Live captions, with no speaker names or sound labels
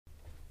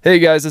Hey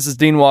guys, this is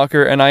Dean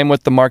Walker, and I'm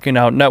with the Marking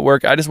Out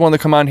Network. I just wanted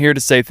to come on here to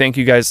say thank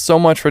you guys so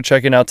much for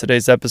checking out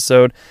today's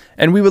episode,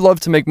 and we would love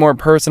to make more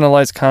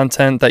personalized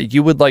content that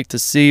you would like to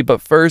see, but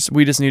first,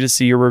 we just need to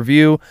see your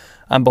review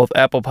on both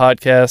Apple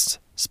Podcasts,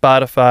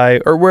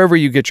 Spotify, or wherever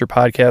you get your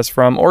podcasts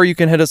from, or you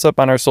can hit us up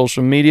on our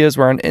social medias.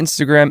 We're on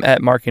Instagram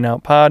at Marking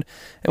Out Pod,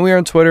 and we are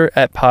on Twitter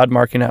at Pod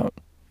Marking Out.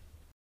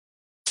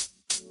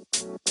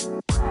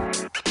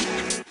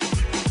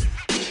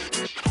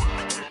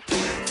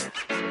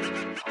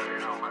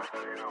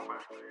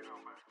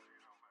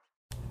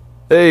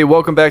 Hey,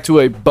 welcome back to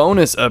a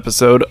bonus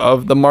episode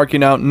of the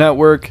Marking Out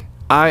Network.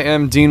 I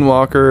am Dean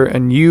Walker,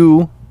 and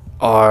you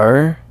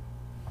are...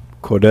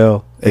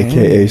 Cordell,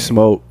 a.k.a.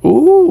 Smoke.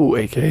 Ooh,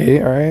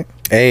 a.k.a., all right.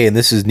 Hey, and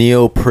this is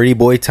Neo Pretty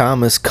Boy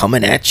Thomas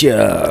coming at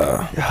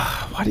ya.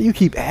 Why do you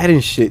keep adding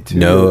shit to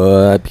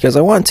No, because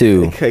I want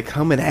to. Okay,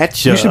 coming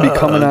at you. You should be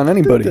coming on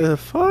anybody. What the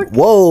fuck?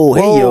 Whoa,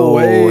 hey, yo,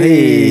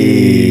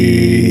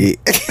 hey.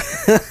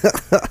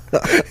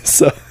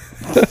 So...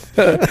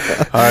 All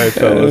right,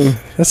 fellas.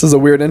 This is a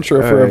weird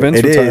intro for a Vince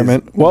It is.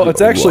 retirement. Well,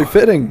 it's actually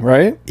fitting,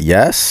 right?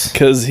 Yes.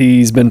 Because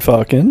he's been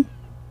fucking.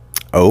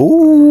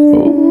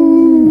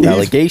 Oh.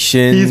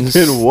 Allegations. He's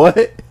been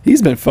what?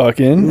 He's been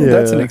fucking. Yeah.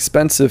 That's an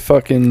expensive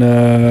fucking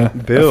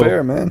Bill.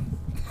 affair, man.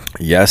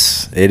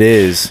 Yes, it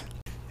is.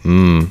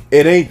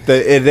 It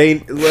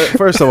ain't.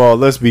 First of all,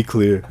 let's be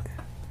clear.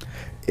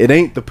 It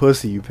ain't the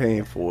pussy you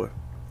paying for.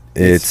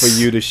 It's for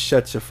you to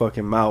shut your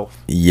fucking mouth.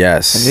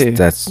 Yes, Hey.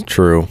 that's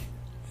true.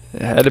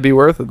 It had to be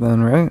worth it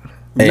then, right?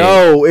 Hey.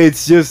 No,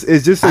 it's just so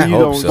I you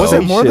hope don't. so. Was say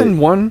it more shit. than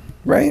one,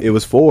 right? It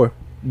was 4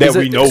 that Is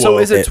we it, know so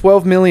of. is it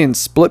 12 million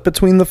split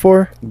between the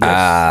 4?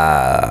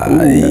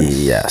 Yes.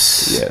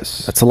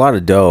 Yes. That's a lot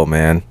of dough,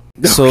 man.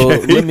 So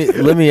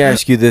let me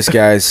ask you this,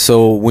 guys.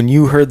 So when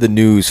you heard the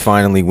news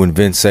finally, when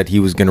Vince said he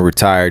was going to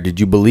retire, did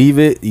you believe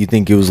it? You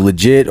think it was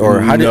legit, or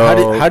how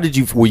did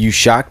you were you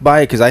shocked by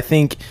it? Because I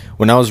think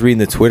when I was reading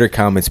the Twitter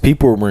comments,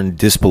 people were in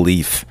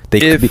disbelief.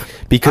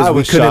 Because I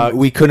was shocked.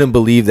 we couldn't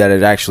believe that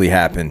it actually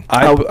happened.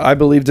 I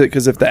believed it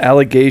because if the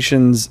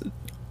allegations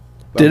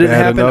didn't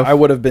bad happen, enough? I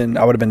would have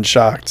been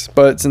shocked.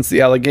 But since the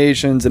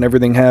allegations and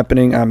everything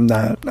happening, I'm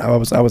not. I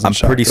wasn't I'm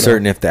shocked. pretty at all.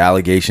 certain if the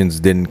allegations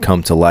didn't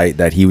come to light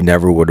that he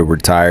never would have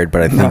retired,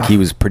 but I think he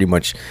was pretty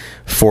much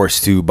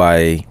forced to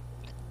by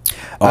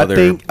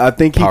other I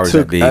think powers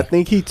that be. I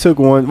think he took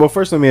one. Well,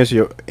 first let me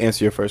answer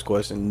your first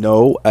question.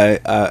 No,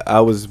 I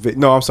was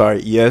no. I'm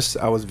sorry. Yes,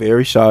 I was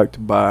very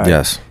shocked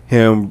by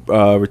him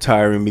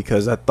retiring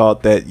because I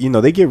thought that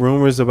they get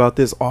rumors about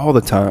this all the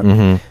time.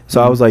 Mm-hmm.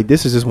 So I was like,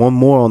 this is just one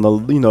more on the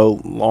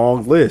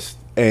long list,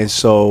 and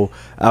so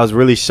I was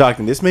really shocked,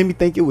 and this made me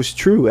think it was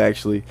true.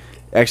 Actually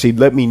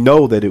let me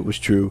know that it was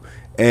true,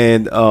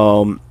 and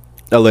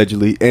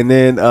allegedly, and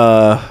then.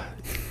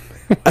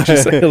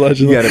 Just say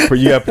allegedly. you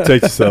gotta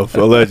protect yourself.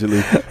 Allegedly.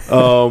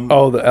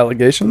 The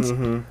allegations.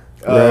 Mhm.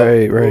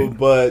 Right.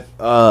 But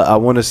I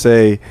want to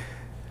say,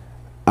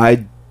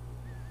 I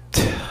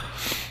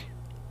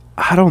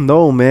don't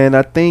know, man.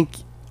 I think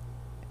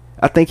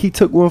he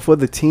took one for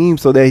the team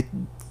so that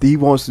he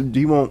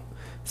won't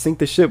sink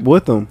the ship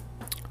with him.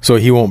 So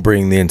he won't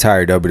bring the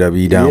entire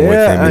WWE down with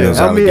him in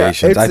those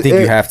allegations. I think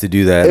you have to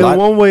do that. In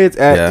one way, it's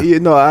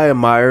I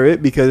admire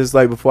it because it's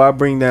like, before I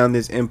bring down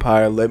this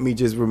empire, let me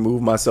just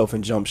remove myself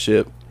and jump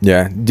ship.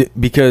 Yeah,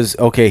 because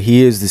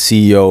he is the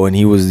CEO and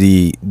he was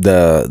the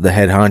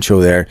head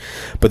honcho there,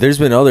 but there's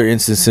been other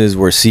instances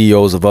where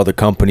CEOs of other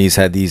companies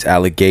had these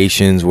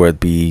allegations where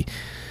it be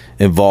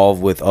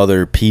involved with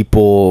other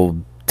people,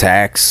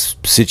 tax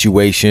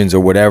situations or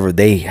whatever.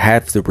 They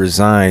have to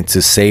resign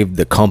to save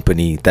the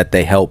company that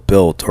they helped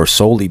build or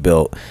solely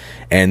built.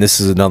 And this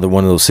is another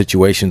one of those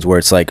situations where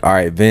it's like, all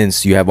right,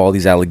 Vince, you have all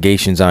these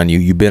allegations on you.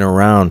 You've been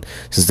around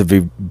since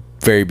the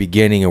very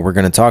beginning, and we're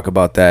going to talk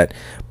about that.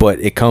 But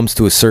it comes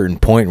to a certain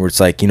point where it's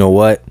like, you know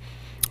what?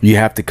 You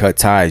have to cut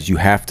ties. You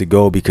have to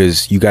go,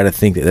 because you got to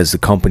think that as the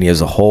company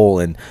as a whole,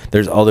 and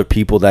there's other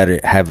people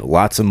that have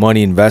lots of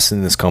money invested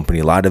in this company,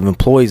 a lot of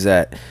employees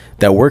that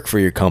work for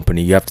your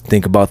company. You have to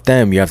think about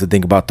them. You have to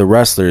think about the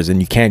wrestlers,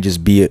 and you can't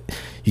just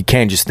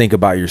think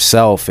about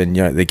yourself and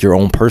like your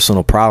own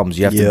personal problems.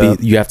 You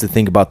have to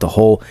think about the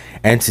whole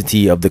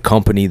entity of the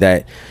company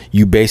that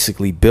you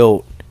basically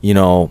built,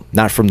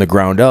 not from the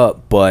ground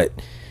up, but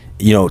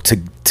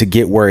to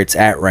get where it's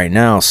at right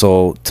now.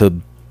 So to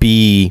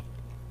be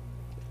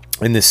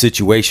in this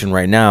situation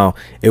right now,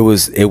 it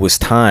was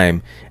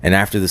time. And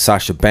after the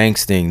Sasha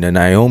Banks thing, the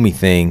Naomi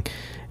thing,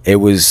 it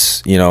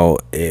was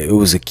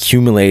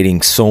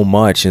accumulating so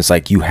much. And it's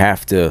like, you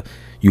have to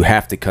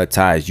cut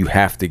ties. You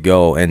have to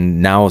go.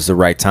 And now is the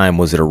right time.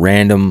 Was it a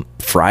random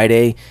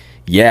Friday?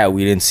 Yeah,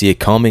 we didn't see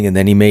it coming. And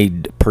then he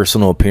made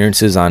personal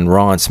appearances on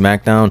Raw and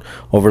SmackDown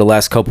over the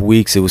last couple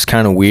weeks. It was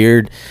kind of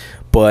weird,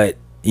 but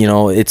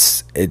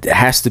it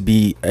has to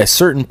be a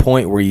certain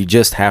point where you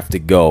just have to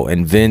go.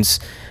 And Vince,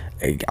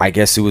 I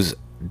guess it was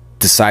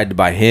decided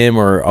by him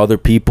or other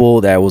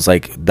people that was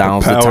like,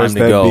 now's the time to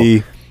go.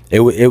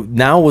 It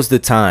now was the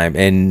time,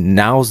 and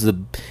now's the,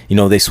 you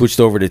know, they switched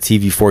over to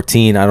TV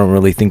 14. I don't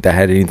really think that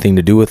had anything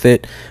to do with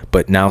it,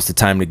 but now's the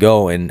time to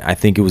go, and I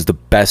think it was the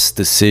best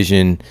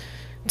decision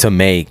to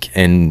make,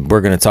 and we're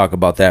going to talk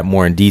about that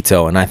more in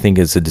detail, and I think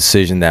it's a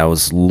decision that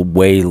was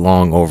way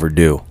long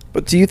overdue.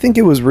 But do you think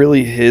it was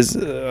really his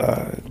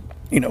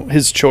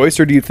his choice,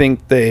 or do you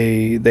think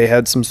they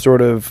had some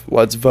sort of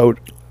let's vote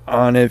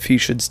on if he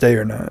should stay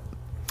or not?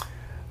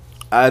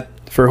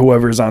 For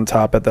whoever's on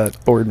top at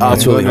that board meeting.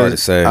 It's really hard to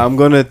say. I'm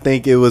gonna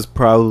think it was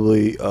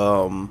probably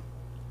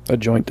a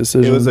joint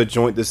decision. It was a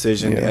joint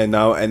decision, yeah. and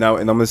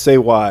I'm gonna say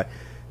why,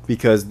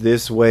 because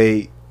this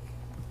way,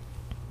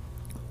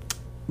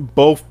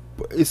 both.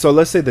 So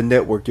let's say the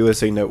network,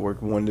 USA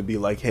Network, wanted to be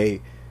like,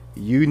 hey,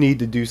 you need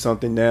to do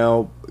something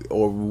now,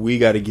 or we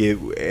got to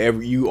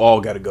you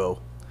all got to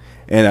go.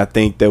 And I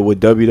think that what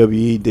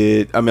WWE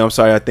did,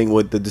 I think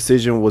what the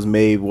decision was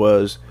made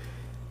was,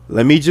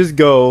 let me just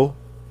go.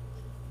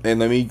 And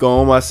let me go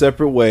on my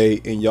separate way,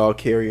 and y'all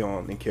carry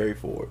on and carry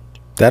forward.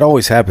 That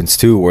always happens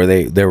too, where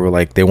they were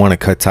like, they want to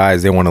cut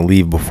ties, they want to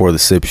leave before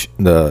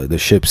the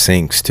ship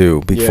sinks too,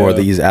 before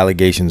these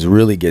allegations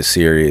really get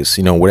serious.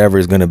 You know, whatever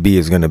is gonna be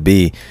is gonna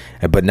be.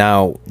 But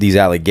now these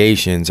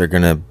allegations are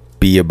gonna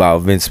be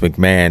about Vince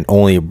McMahon,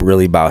 only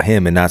really about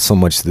him, and not so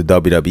much the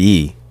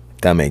WWE.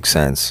 That makes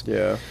sense.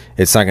 Yeah,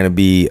 it's not gonna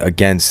be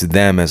against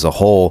them as a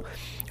whole.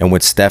 And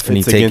with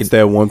Stephanie taking against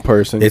that one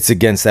person, it's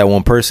against that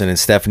one person, and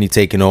Stephanie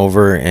taking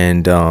over,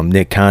 and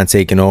Nick Khan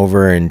taking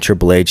over, and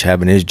Triple H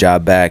having his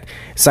job back.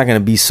 It's not going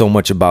to be so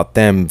much about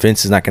them.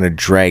 Vince is not going to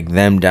drag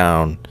them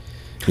down,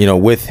 you know,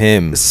 with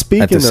him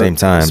at the same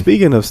time.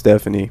 Speaking of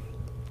Stephanie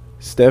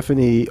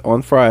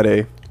on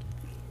Friday,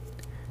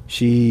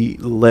 she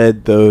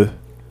led the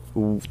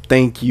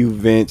 "Thank You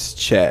Vince"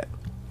 chant.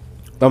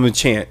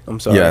 Chant.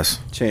 I'm sorry. Yes.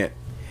 Chant.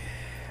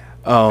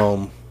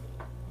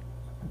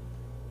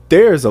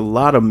 There's a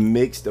lot of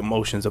mixed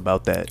emotions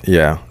about that.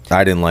 Yeah,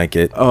 I didn't like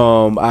it.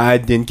 I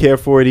didn't care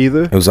for it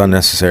either. It was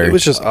unnecessary. It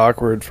was just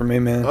awkward for me,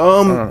 man.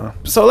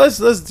 So let's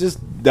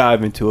just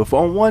dive into it.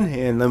 On one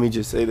hand, let me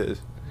just say this: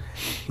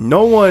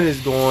 no one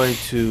is going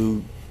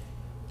to,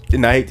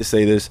 and I hate to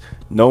say this,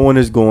 no one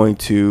is going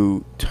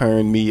to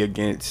turn me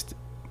against.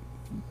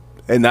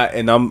 And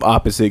I'm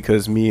opposite,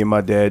 because me and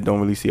my dad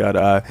don't really see eye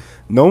to eye.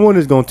 No one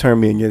is going to turn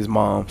me against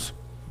moms.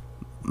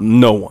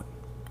 No one,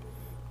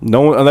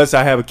 unless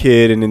I have a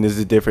kid, and then this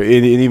is different.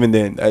 And even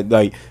then,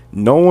 like,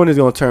 no one is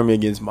going to turn me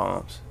against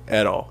moms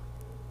at all.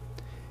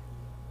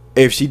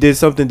 If she did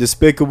something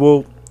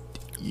despicable,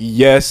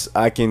 yes,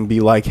 I can be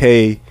like,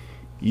 hey,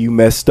 you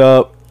messed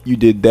up, you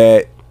did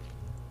that,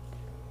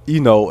 you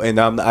know, and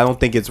I don't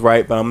think it's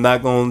right, but I'm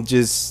not going to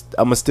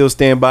I'm going to still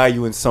stand by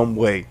you in some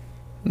way.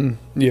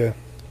 Yeah.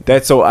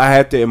 That's, so I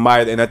have to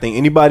admire that. And I think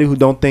anybody who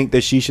don't think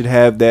that she should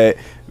have that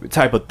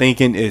type of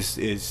thinking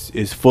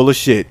is full of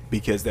shit,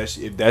 because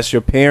if that's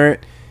your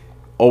parent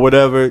or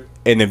whatever,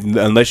 and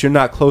unless you're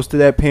not close to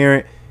that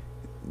parent,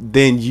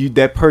 then you're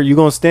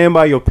gonna stand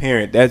by your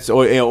parent. That's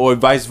or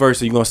vice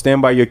versa. You're gonna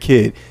stand by your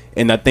kid.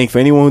 And I think for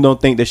anyone who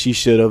don't think that she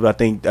should have, I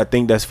think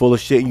that's full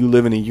of shit. And you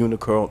live in a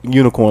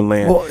unicorn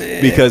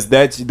land, because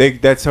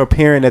that's her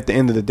parent at the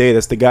end of the day.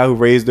 That's the guy who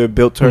raised her,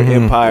 built her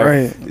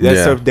empire. Right.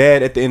 That's her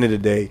dad at the end of the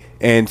day.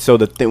 And so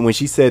when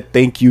she said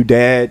 "Thank you,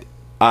 Dad,"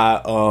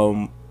 I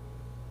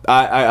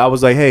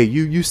was like, hey,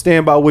 you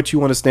stand by what you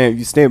want to stand.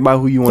 You stand by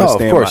who you want to stand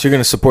by. Of course, you're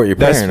gonna support your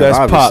parent. That's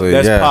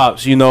obviously.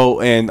 pops, you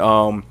know. And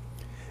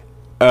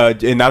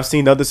I've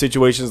seen other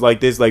situations like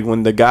this, like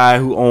when the guy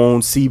who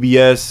owned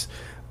CBS,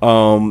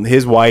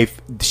 his wife,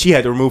 she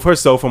had to remove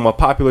herself from a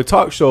popular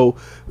talk show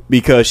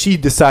because she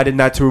decided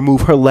not to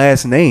remove her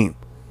last name.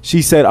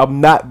 She said,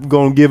 I'm not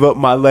going to give up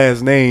my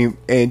last name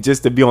and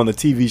just to be on the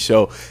TV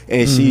show.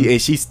 And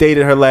she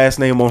stated her last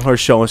name on her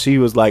show, and she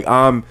was like,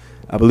 I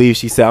believe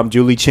she said, I'm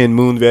Julie Chen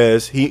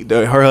Moonves.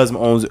 Her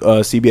husband owns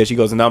CBS. She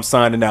goes, and I'm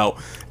signing out,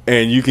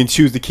 and you can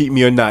choose to keep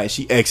me or not. And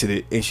she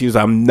exited, and she was,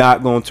 I'm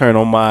not going to turn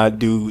on my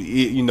dude,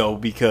 you know,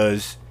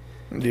 because,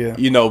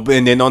 you know,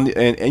 and then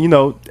and you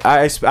know,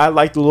 I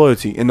like the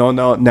loyalty. And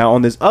now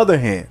on this other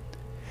hand,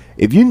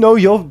 if you know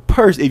your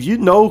person, if you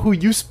know who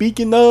you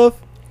speaking of,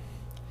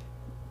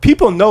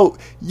 people know,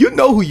 you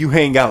know who you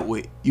hang out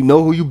with, you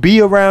know who you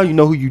be around, you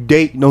know who you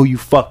date, you know who you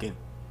fucking.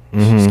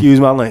 Excuse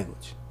my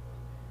language.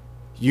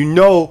 You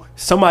know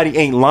somebody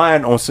ain't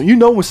lying on some. You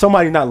know when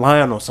somebody not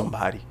lying on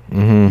somebody.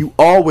 You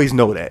always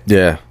know that.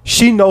 Yeah.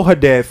 She know her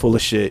dad full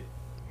of shit.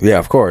 Yeah,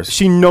 of course.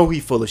 She know he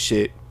full of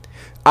shit.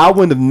 I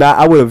would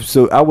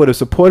have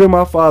supported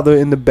my father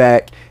in the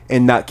back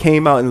and not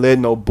came out and led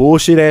no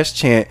bullshit ass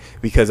chant,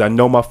 because I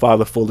know my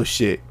father full of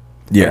shit.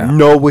 Yeah. I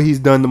know what he's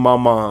done to my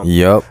mom.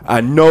 Yep.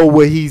 I know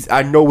what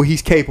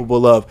he's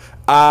capable of.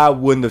 I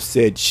wouldn't have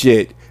said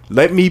shit.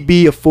 Let me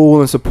be a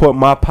fool and support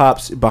my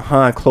pops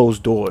behind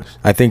closed doors.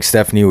 I think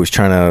Stephanie was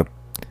trying to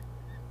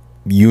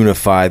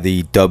unify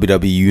the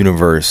WWE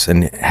universe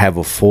and have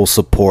a full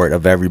support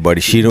of everybody.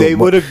 She didn't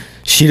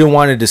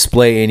want to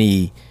display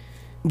any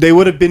They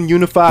would have been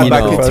unified by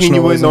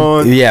continuing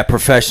on. Yeah,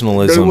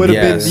 professionalism. They would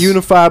have been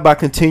unified by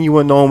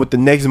continuing on with the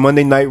next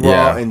Monday Night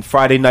Raw and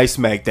Friday Night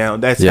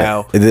SmackDown. That's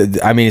how.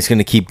 I mean, it's going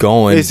to keep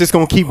going. It's just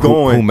going to keep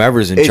going.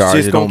 Whomever's in charge,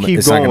 it's not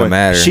going to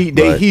matter.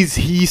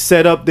 He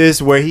set up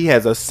this where he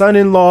has a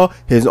son-in-law,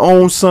 his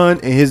own son,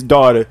 and his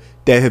daughter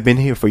that have been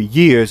here for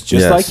years,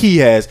 just like he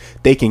has.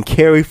 They can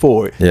carry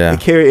forward. Yeah.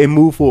 They carry and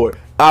move forward.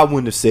 I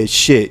wouldn't have said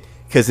shit.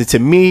 Because to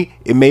me,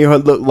 it made her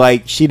look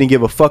like she didn't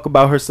give a fuck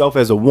about herself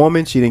as a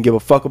woman. She didn't give a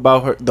fuck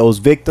about those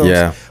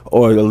victims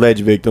or the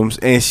alleged victims.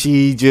 And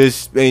she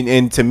just,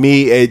 and to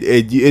me,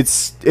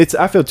 it's.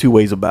 I feel two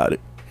ways about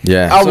it.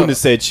 Yeah. I wouldn't have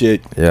said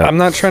shit. Yeah. I'm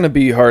not trying to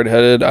be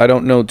hard-headed. I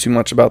don't know too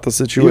much about the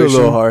situation. You're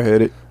a little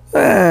hard-headed.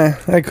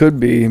 I could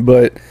be.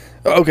 But,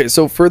 okay,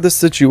 so for the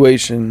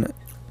situation,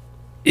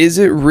 is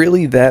it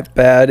really that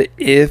bad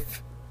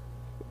if,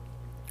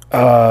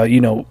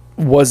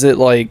 was it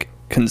like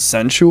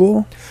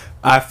consensual?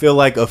 I feel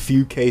like a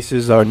few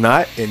cases are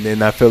not, and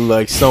then I feel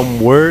like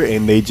some were,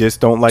 and they just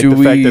don't like the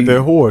fact that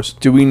they're whores.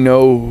 Do we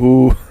know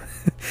who?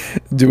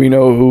 Do we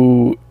know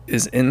who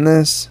is in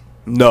this?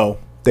 No,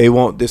 they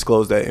won't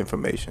disclose that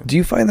information. Do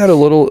you find that a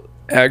little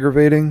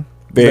aggravating?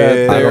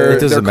 It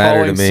doesn't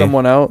matter to me.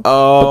 Someone out,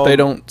 but they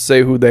don't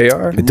say who they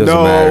are. It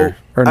doesn't matter.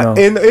 Or no?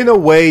 In a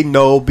way,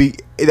 no.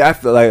 I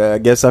feel like I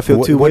guess I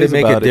feel two ways about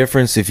it. Would it make a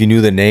difference if you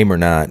knew the name or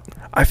not?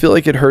 I feel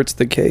like it hurts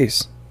the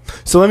case.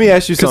 So let me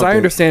ask you something. Because I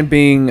understand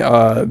being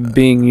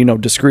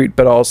discreet,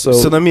 but also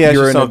so let me ask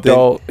you're you something. An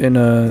adult in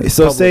a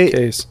public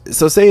case.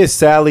 So say it's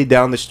Sally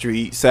down the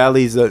street.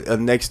 Sally's a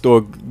next door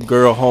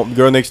girl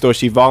next door.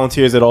 She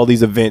volunteers at all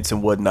these events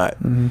and whatnot,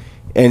 and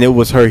it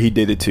was her he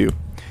did it to.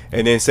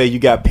 And then say you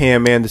got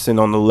Pam Anderson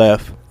on the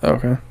left.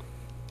 Okay.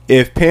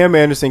 If Pam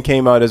Anderson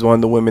came out as one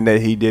of the women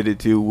that he did it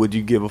to, would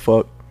you give a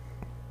fuck?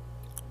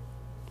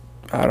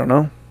 I don't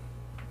know.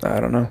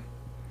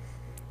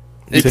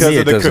 Because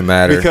it doesn't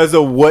matter. Because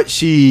of what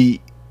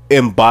she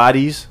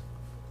embodies.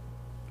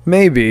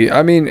 Maybe.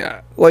 I mean,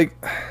 like,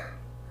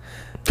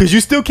 because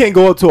you still can't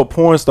go up to a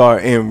porn star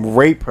and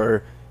rape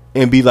her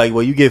and be like,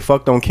 "Well, you get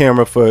fucked on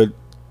camera for."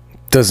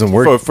 Doesn't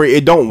work for free.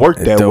 It don't work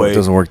that way. It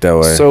doesn't work that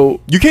way.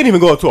 So you can't even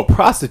go up to a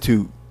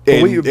prostitute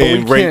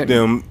and rape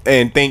them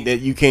and think that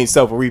you can't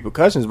suffer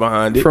repercussions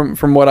behind it.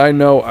 From what I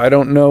know, I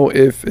don't know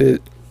if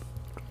it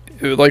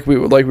like we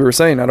were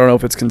saying, I don't know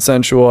if it's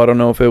consensual. I don't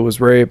know if it was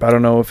rape. I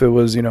don't know if it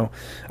was, I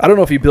don't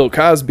know if he Bill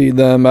Cosby'd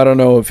them. I don't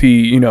know if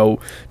he,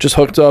 just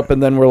hooked up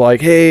and then we're like,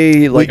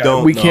 hey, like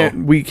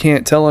we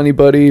can't tell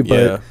anybody.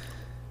 But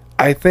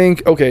I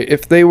think, okay,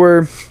 if they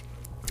were,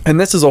 and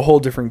this is a whole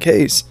different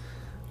case,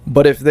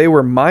 but if they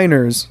were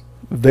minors,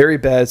 very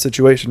bad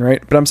situation,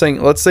 right? But I'm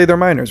saying, let's say they're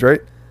minors,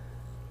 right?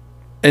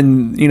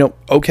 And,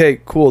 okay,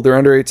 cool, they're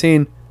under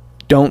 18.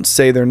 Don't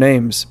say their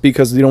names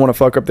because you don't want to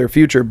fuck up their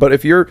future. But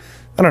if you're,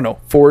 I don't know,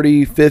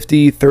 40,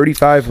 50,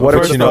 35,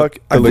 whatever the fuck,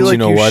 I feel like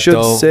you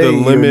should say the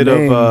limit your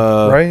name,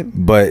 right?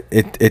 But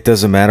it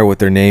doesn't matter what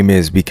their name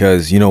is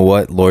because you know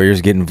what? Lawyers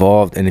get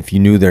involved, and if you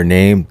knew their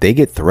name, they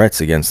get threats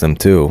against them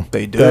too.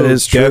 They do. That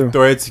is true. Death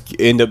threats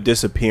end up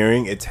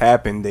disappearing. It's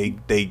happened. They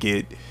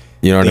get,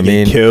 you know what I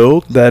mean?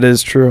 Killed. That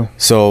is true.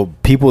 So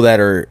people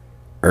that are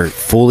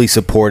fully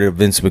supportive of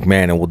Vince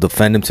McMahon and will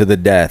defend him to the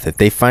death, if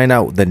they find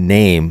out the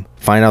name,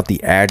 find out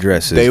the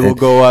addresses, they will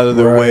go out of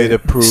their way to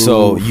prove.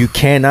 So you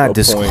cannot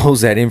disclose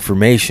that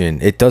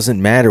information. It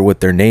doesn't matter what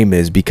their name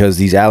is because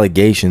these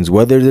allegations,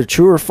 whether they're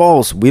true or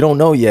false, we don't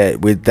know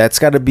yet. That's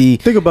got to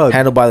be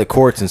handled by the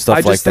courts and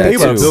stuff like that.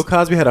 Think about Bill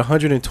Cosby had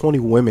 120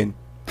 women.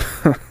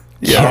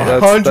 Yeah,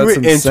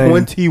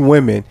 120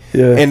 women,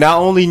 and I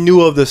only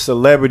knew of the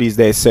celebrities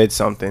that said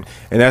something,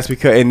 and that's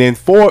because, and then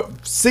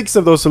 6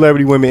 of those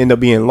celebrity women end up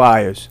being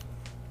liars.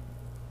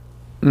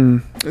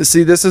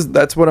 See,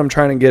 that's what I'm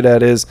trying to get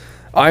at is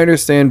I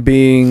understand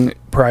being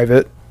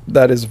private.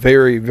 That is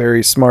very,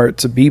 very smart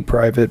to be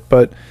private,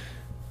 but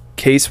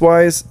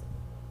case-wise,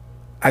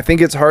 I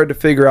think it's hard to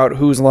figure out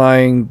who's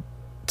lying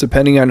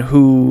depending on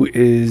who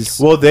is.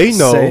 Well, they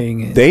know.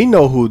 Saying it. They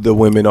know who the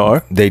women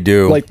are. They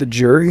do. Like the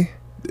jury.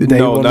 The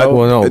they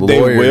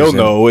will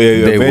know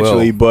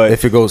eventually, but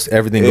if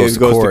everything goes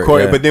to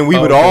court. Yeah. But then we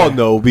would all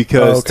know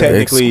because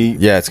technically,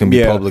 it's going to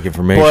be public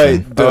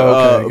information.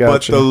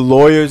 But the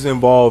lawyers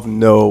involved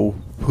know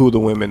who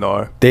the women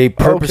are. They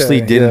purposely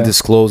didn't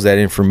disclose that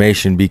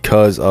information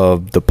because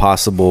of the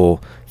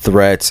possible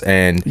threats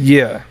and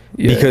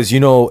because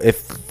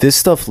if this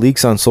stuff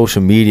leaks on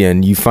social media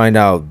and you find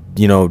out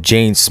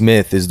Jane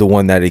Smith is the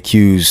one that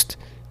accused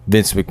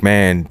Vince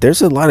McMahon,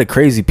 there's a lot of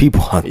crazy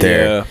people out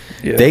there.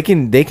 They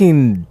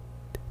can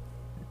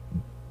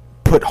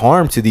put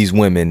harm to these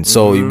women,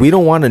 so we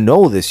don't want to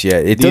know this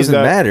yet. It doesn't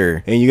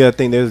matter. And you gotta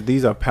think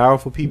these are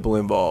powerful people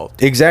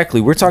involved.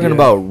 Exactly. We're talking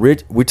about we're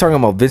talking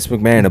about Vince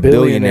McMahon, a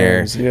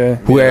billionaire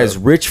who has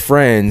rich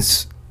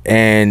friends,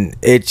 and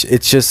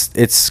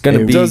it's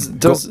gonna be. Does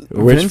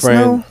Vince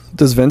know?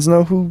 Does Vince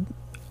know who?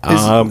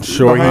 I'm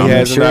sure he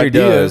has an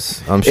idea.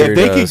 I'm sure if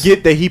they could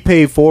get that he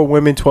paid 4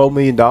 women $12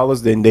 million,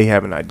 then they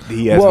have an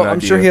idea.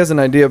 I'm sure he has an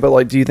idea, but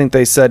like, do you think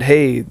they said,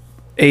 "Hey,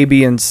 A,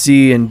 B, and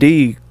C and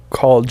D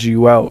called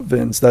you out,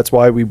 Vince? That's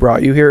why we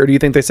brought you here? Or do you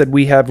think they said,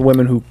 we have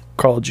women who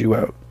called you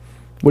out?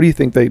 What do you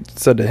think they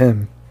said to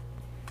him?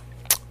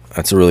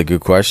 That's a really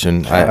good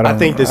question. I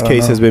think this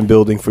case has been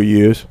building for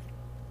years.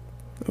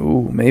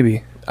 Ooh,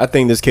 maybe. I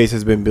think this case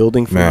has been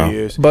building for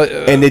years. But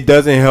and it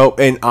doesn't help.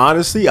 And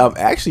honestly, I'm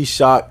actually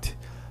shocked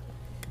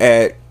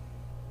at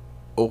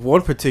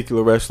one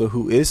particular wrestler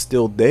who is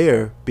still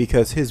there,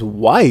 because his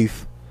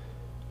wife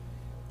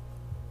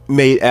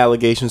made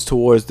allegations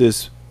towards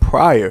this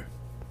prior.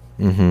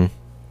 Mm-hmm.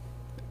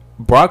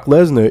 Brock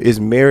Lesnar is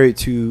married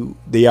to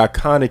the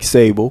iconic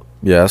Sable.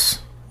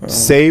 Yes.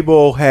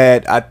 Sable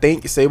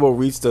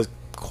reached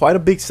quite a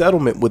big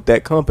settlement with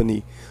that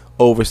company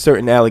over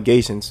certain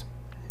allegations.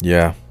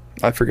 Yeah.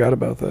 I forgot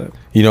about that.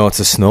 You know, it's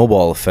a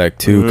snowball effect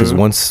too, because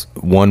once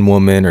one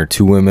woman or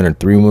two women or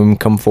three women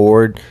come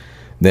forward,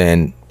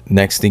 then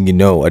next thing you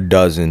know, 2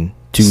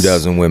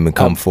 dozen women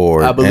come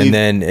forward, and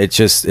then it's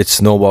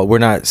snowball. We're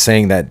not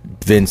saying that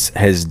Vince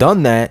has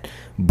done that,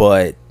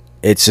 but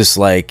it's just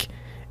like,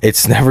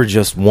 it's never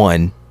just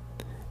one.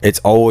 It's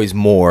always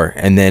more,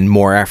 and then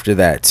more after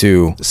that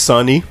too.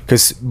 Sonny,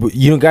 because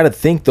you got to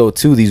think though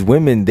too, these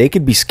women, they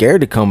could be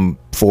scared to come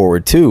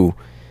forward too.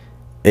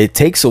 It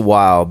takes a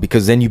while,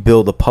 because then you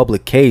build a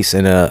public case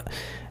and a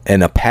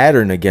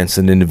pattern against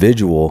an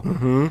individual.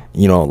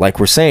 You know, like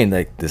we're saying,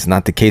 like, this is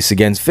not the case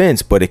against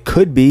Vince, but it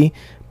could be.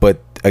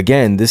 But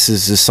again, this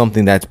is just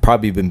something that's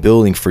probably been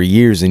building for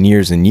years and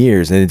years and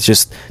years, and it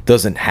just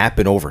doesn't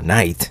happen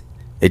overnight.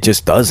 It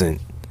just doesn't.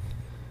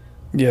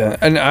 Yeah,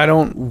 and I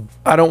don't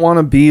want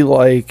to be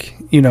like,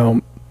 you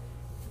know,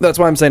 that's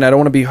why I'm saying I don't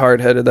want to be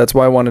hard-headed. That's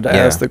why I wanted to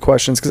ask the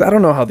questions, because I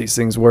don't know how these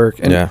things work.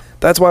 And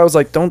that's why I was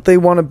like, don't they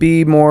want to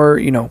be more,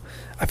 you know,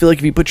 I feel like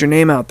if you put your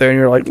name out there and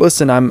you're like,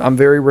 listen, I'm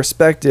very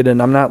respected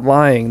and I'm not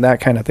lying, that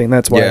kind of thing.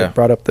 That's why I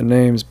brought up the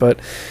names. But,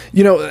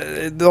 you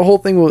know, the whole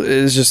thing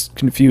is just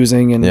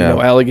confusing and, you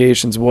know,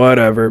 allegations,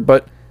 whatever.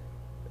 But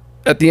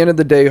at the end of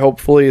the day,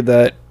 hopefully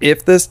that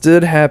if this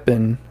did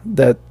happen,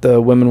 that the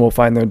women will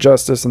find their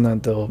justice and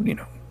that they'll, you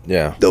know,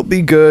 they'll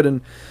be good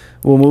and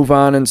we'll move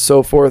on and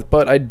so forth.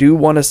 But I do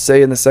want to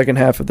say in the second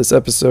half of this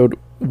episode,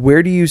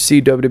 where do you see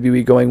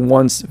WWE going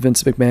once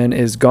Vince McMahon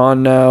is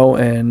gone now?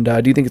 And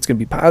do you think it's going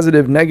to be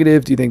positive,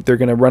 negative? Do you think they're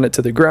going to run it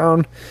to the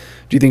ground?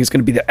 Do you think it's going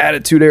to be the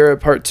Attitude Era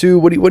Part 2?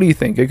 What do you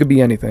think? It could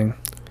be anything.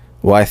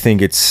 Well, I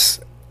think it's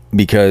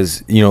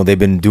because, you know, they've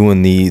been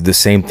doing the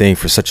same thing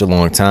for such a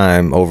long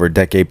time, over a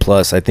decade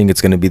plus. I think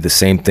it's going to be the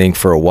same thing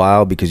for a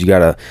while, because you got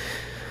to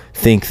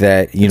think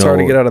that, it's hard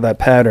to get out of that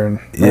pattern,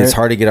 right? It's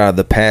hard to get out of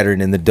the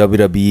pattern, and the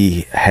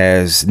WWE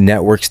has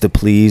networks to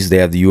please. They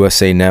have the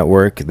USA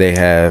Network, they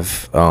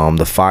have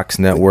the Fox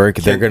Network.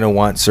 They're going to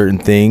want certain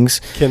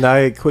things. Can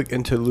I quick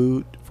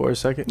interlude for a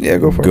second? Yeah,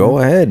 go for it. Go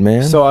ahead,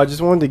 man. So I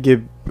just wanted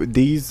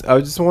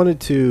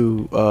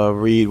to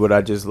read what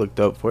I just looked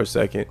up for a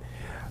second.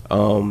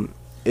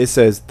 It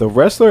says the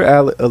wrestler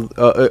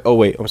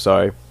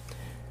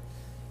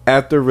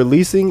after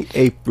releasing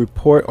a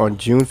report on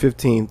June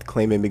 15th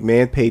claiming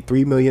McMahon paid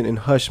 $3 million in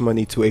hush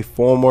money to a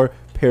former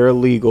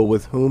paralegal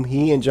with whom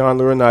he and John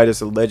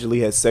Laurinaitis allegedly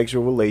had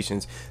sexual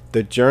relations,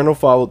 the Journal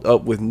followed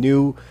up with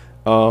new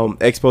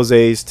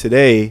exposés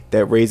today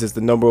that raises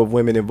the number of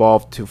women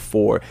involved to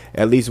 4,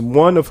 at least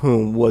one of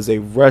whom was a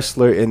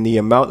wrestler, and the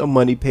amount of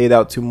money paid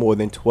out to more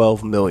than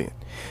 $12 million.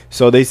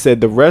 So they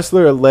said the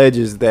wrestler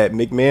alleges that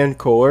McMahon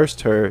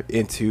coerced her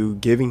into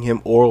giving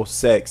him oral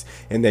sex,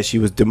 and that she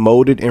was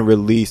demoted and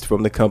released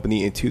from the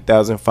company in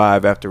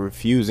 2005 after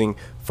refusing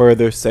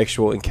further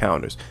sexual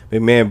encounters.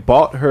 McMahon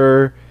bought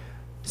her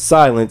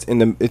silence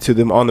to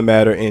them on the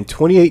matter in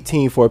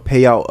 2018 for a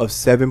payout of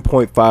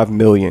 $7.5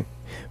 million.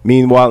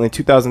 Meanwhile, in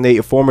 2008,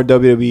 a former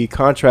WWE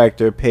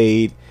contractor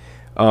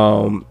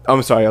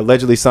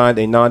allegedly signed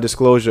a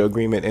non-disclosure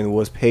agreement and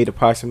was paid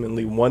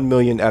approximately $1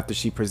 million after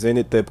she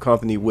presented the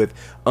company with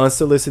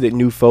unsolicited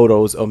new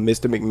photos of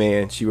Mr.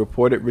 McMahon. She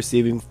reported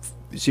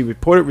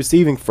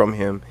receiving from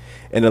him,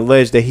 and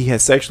alleged that he had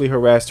sexually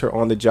harassed her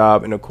on the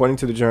job. And according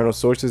to the Journal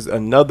sources,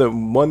 another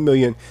 $1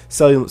 million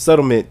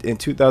settlement in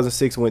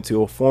 2006 went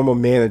to a former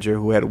manager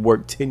who had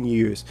worked 10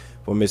 years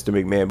for Mr.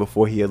 McMahon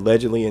before he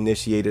allegedly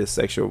initiated a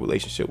sexual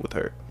relationship with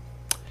her.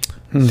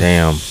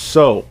 Damn.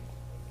 So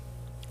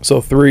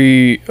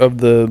 3 of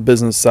the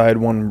business side,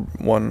 one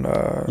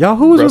y'all,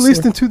 who was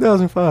released in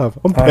 2005?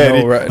 I'm petty.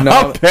 I know, right? No,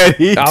 I'm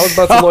petty. I was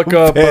about to look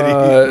up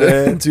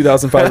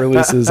 2005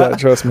 releases.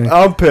 Trust me.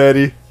 I'm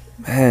petty.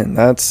 Man,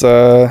 that's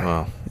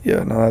wow.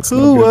 Yeah, no, that's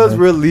who was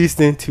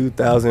released in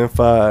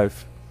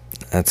 2005?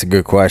 That's a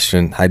good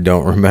question. I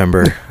don't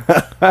remember.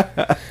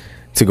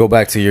 To go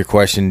back to your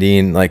question,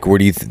 Dean, like, where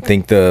do you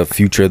think the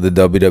future of the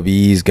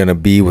WWE is going to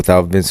be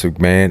without Vince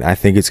McMahon? I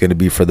think it's going to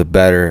be for the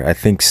better. I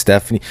think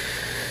Stephanie...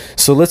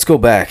 So let's go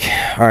back.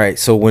 All right,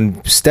 so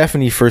when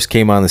Stephanie first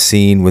came on the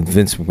scene with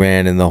Vince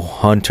McMahon and the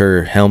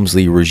Hunter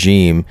Helmsley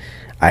regime,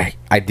 I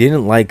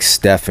didn't like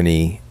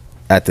Stephanie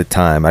at the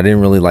time. I didn't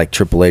really like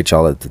Triple H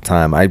all at the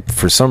time.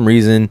 For some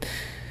reason,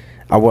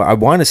 I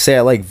want to say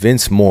I like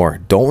Vince more.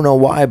 Don't know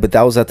why, but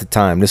that was at the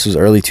time. This was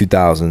early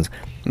 2000s.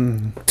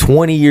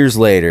 20 years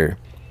later,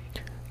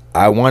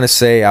 I want to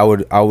say I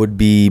would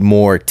be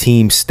more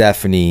Team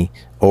Stephanie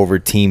over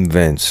Team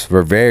Vince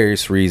for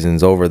various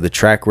reasons. Over the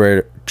track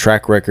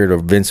record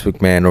of Vince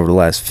McMahon over the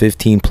last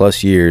 15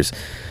 plus years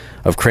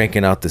of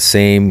cranking out the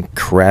same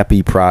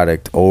crappy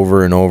product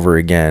over and over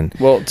again.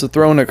 Well, to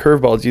throw in a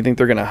curveball, do you think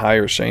they're going to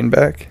hire Shane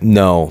back?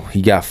 No,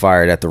 he got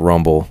fired at the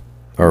Rumble.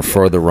 Or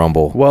for the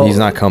Rumble. Well, he's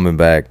not coming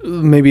back.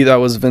 Maybe that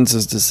was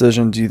Vince's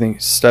decision. Do you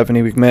think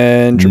Stephanie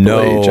McMahon, Triple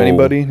H,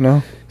 anybody?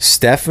 No?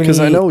 Stephanie... Because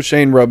I know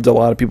Shane rubbed a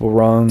lot of people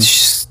wrong.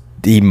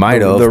 He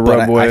might have, but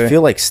I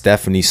feel like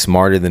Stephanie's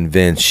smarter than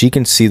Vince. She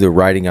can see the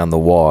writing on the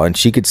wall, and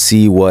she could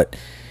see what...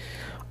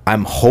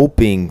 I'm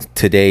hoping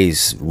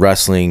today's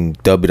wrestling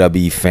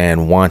WWE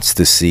fan wants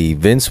to see.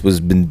 Vince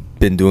was been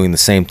doing the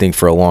same thing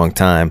for a long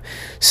time.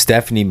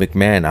 Stephanie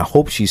McMahon, I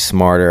hope she's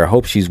smarter. I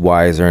hope she's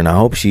wiser, and I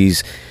hope she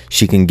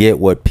can get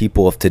what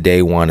people of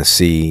today want to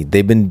see.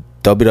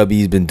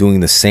 WWE's been doing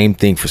the same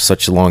thing for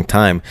such a long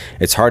time.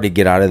 It's hard to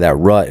get out of that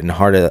rut, and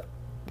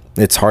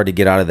it's hard to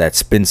get out of that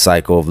spin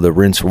cycle of the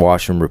rinse,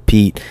 wash, and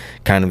repeat.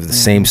 Kind of the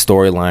same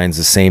storylines,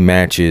 the same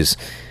matches.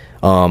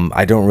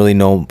 I don't really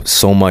know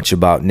so much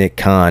about Nick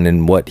Khan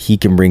and what he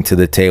can bring to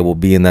the table,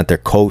 being that they're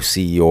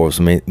co-CEOs,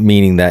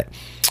 meaning that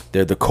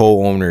they're the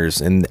co-owners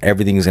and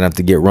everything's going to have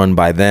to get run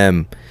by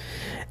them.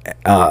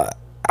 I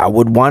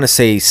would want to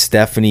say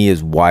Stephanie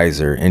is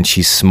wiser and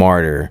she's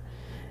smarter.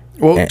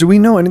 Well, do we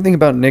know anything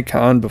about Nick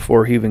Khan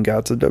before he even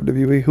got to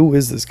WWE? Who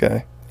is this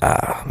guy?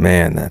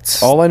 Man,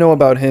 that's... All I know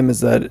about him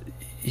is that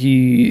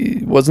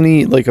wasn't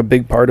he like a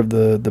big part of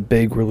the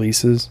big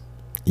releases?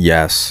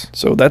 Yes.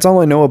 So that's all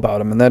I know about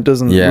him, and that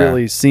doesn't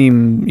really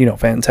seem,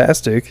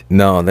 fantastic.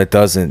 No, that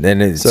doesn't.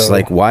 And it's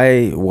like,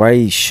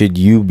 why should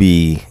you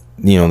be,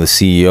 the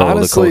CEO,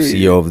 honestly,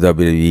 the co-CEO of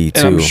WWE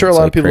too? And I'm sure a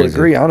lot of people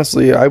agree.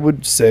 Honestly, I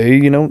would say,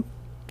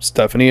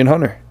 Stephanie and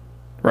Hunter,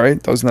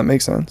 right? Doesn't that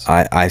make sense?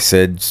 I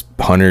said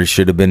Hunter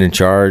should have been in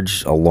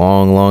charge a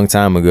long, long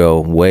time ago,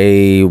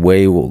 way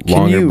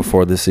longer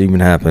before this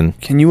even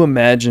happened. Can you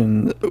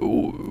imagine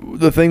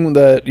the thing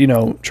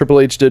that, Triple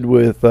H did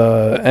with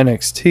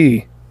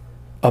NXT?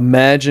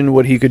 Imagine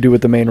what he could do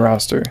with the main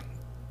roster.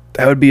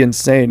 That would be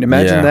insane.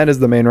 Imagine that as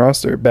the main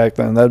roster back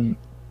then.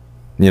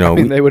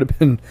 They would have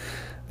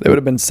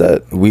been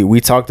set. We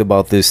talked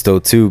about this though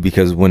too,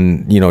 because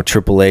when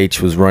Triple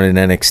H was running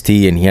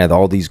NXT and he had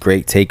all these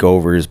great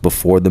takeovers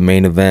before the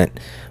main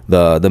event,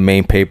 the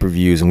main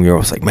pay-per-views, and we were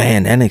always like,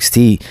 man,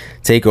 NXT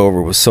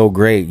takeover was so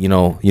great. You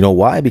know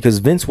why? Because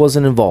Vince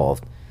wasn't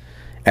involved.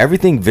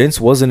 Everything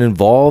Vince wasn't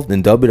involved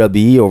in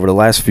WWE over the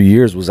last few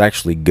years was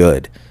actually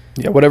good.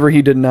 Yeah, whatever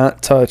he did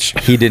not touch.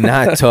 He did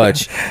not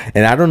touch.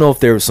 And I don't know if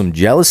there was some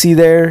jealousy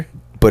there,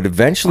 but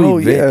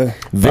eventually Vince...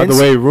 By the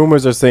way,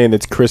 rumors are saying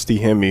it's Christy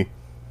Hemme.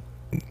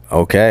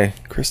 Okay.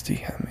 Christy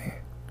Hemme.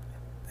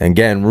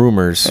 Again,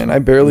 rumors. And I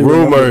barely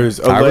rumors.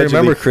 I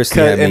remember Christy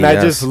Hemme. And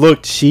I just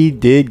looked. She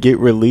did get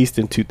released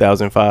in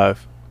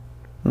 2005.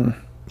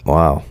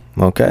 Wow.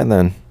 Okay,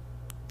 then.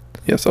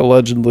 Yes,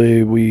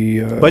 allegedly we...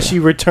 but she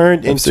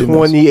returned in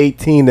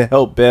 2018 to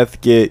help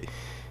Beth get...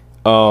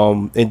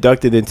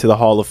 inducted into the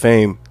Hall of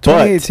Fame.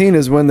 2018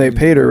 is when they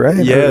paid her,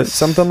 right? Yes. Or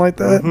something like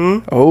that.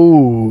 Mm-hmm.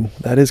 Oh,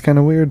 that is kind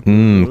of weird.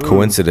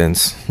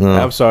 Coincidence.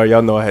 I'm sorry,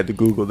 y'all know I had to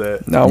Google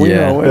that. No, we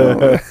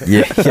know.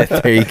 Yeah,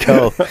 there you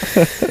go.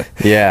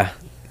 Yeah.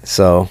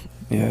 So.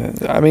 Yeah,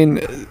 I mean,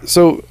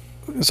 so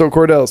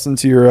Cordell,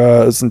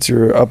 since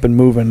you're up and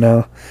moving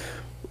now,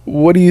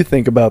 what do you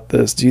think about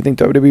this? Do you think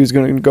WWE is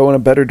going to go in a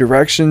better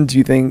direction? Do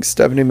you think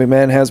Stephanie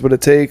McMahon has what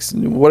it takes?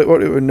 What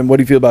do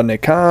you feel about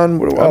Nick Khan?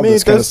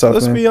 This kind of stuff,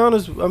 let's be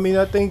honest. I mean,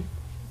 I think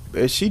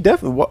she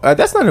definitely...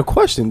 that's not a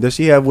question. Does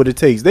she have what it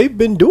takes? They've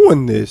been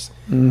doing this.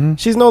 Mm-hmm.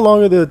 She's no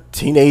longer the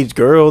teenage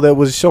girl that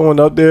was showing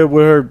up there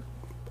with her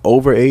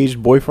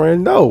overaged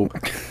boyfriend. No.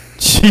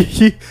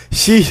 She's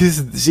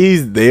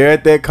there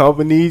at that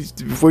company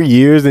for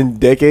years and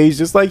decades,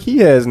 just like he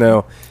has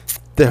now.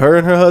 Her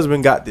and her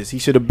husband got this. He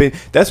should have been.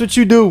 That's what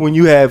you do when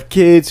you have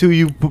kids who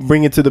you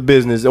bring into the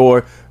business,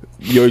 or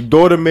your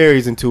daughter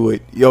marries into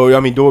it.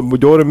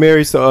 Daughter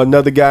marries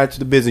another guy into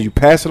the business. You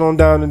pass it on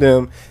down to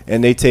them,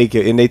 and they take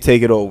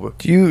it over.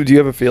 Do you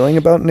have a feeling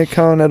about Nick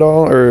Khan at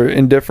all, or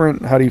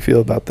indifferent? How do you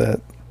feel about that?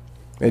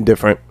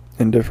 Indifferent.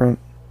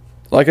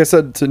 Like I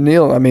said to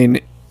Neil, I mean,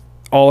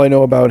 all I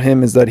know about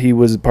him is that he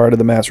was part of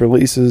the mass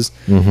releases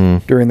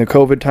during the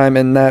COVID time,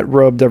 and that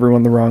rubbed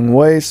everyone the wrong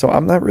way. So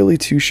I'm not really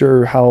too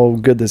sure how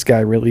good this guy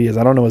really is.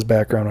 I don't know his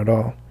background at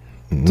all,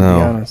 to be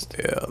honest.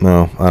 Yeah.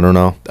 No, I don't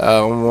know.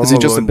 Is he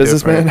just a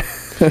businessman?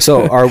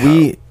 So are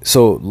we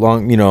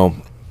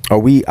are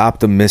we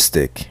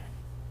optimistic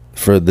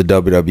for the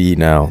WWE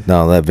now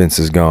that Vince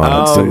is gone?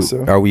 I'd say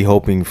so. Are we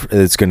hoping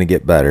it's going to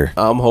get better?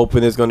 I'm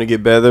hoping it's going to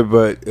get better,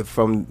 but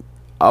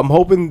I'm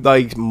hoping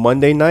like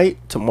Monday night,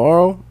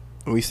 tomorrow,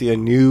 we see a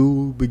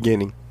new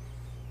beginning.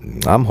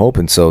 I'm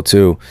hoping so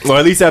too. Or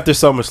at least after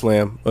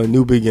SummerSlam, a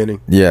new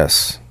beginning.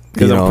 Yes.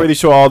 Because I'm pretty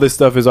sure all this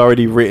stuff is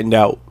already written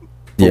out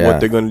for what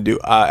they're going to do.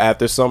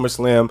 After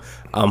SummerSlam,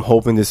 I'm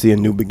hoping to see a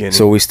new beginning.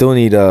 So we still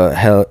need a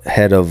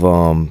head of,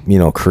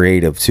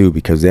 creative too,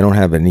 because they don't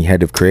have any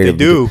head of creative.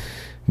 They do.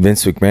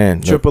 Vince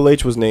McMahon. Triple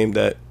H was named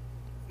that.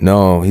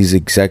 No, he's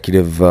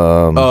executive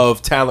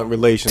of talent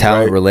relations.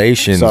 Talent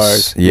relations.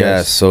 Sorry.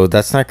 Yes. So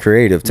that's not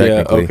creative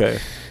technically. Yeah, okay.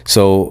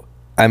 So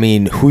I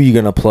mean, who are you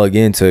gonna plug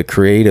into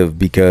creative?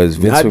 Because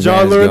Vince McMahon's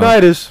John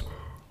Laurinaitis.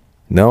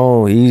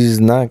 No, he's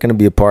not gonna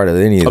be a part of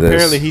any of this.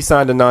 Apparently, he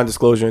signed a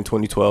non-disclosure in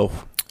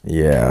 2012.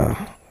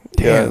 Yeah.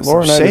 Damn, some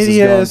Laurinaitis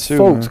shady ass too,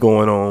 folks man.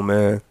 going on,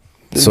 man.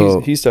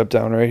 So he stepped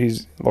down, right?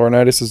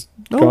 Laurinaitis is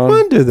No gone.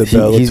 wonder the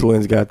Bella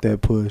twins got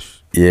that push.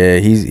 Yeah,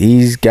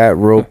 he's got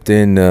roped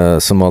in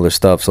some other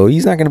stuff, so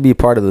he's not going to be a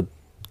part of the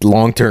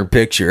long-term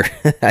picture.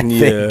 I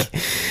think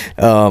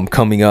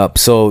coming up.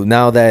 So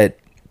now that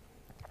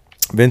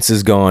Vince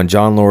is gone,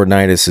 John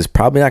Laurinaitis is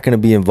probably not going to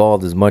be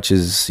involved as much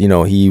as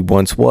he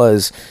once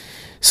was.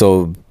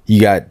 So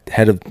you got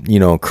head of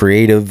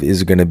creative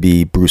is going to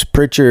be Bruce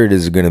Pritchard.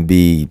 Is going to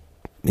be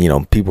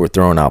people are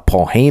throwing out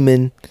Paul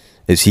Heyman.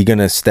 Is he going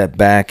to step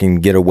back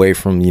and get away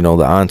from, the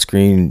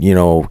on-screen,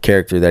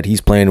 character that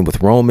he's playing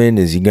with Roman?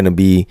 Is he going to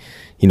be,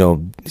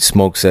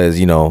 Smoke says,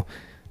 Roman's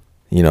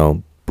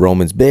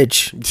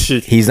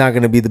bitch. He's not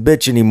going to be the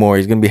bitch anymore.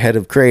 He's going to be head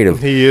of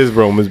creative. He is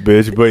Roman's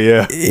bitch, but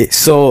yeah.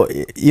 So,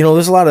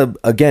 there's a lot of,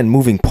 again,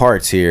 moving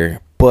parts here.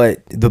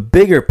 But the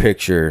bigger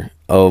picture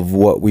of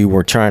what we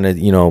were trying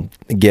to,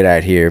 get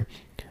at here,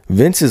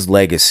 Vince's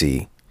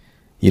legacy.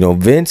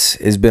 Vince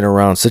has been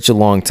around such a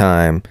long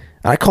time.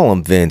 I call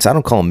him Vince. I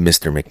don't call him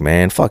Mr.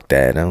 McMahon. Fuck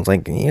that. I was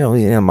like,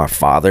 my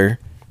father.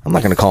 I'm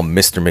not going to call him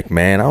Mr.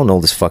 McMahon. I don't know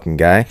this fucking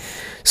guy.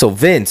 So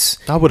Vince.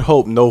 I would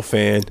hope no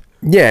fan.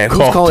 Yeah,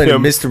 who's calling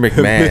him Mr.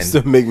 McMahon?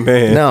 Mr.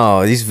 McMahon.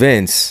 No, he's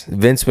Vince.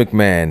 Vince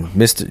McMahon.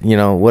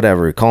 Mr.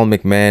 Whatever. Call him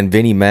McMahon,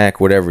 Vinnie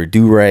Mac, whatever.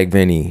 Do-rag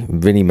Vinnie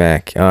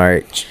Mac. All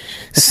right.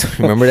 So,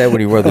 remember that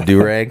when he wore the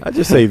do-rag? I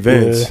just say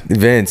Vince. Yeah.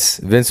 Vince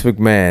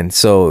McMahon.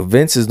 So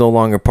Vince is no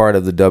longer part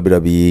of the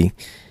WWE.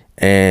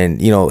 And,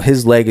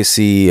 his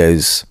legacy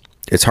is,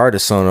 it's hard to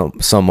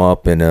sum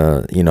up in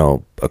a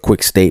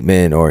quick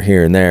statement or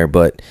here and there.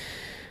 But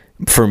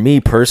for me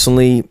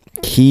personally,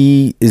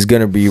 he is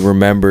going to be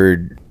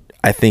remembered.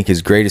 I think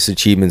his greatest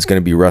achievement is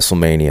going to be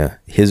WrestleMania.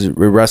 His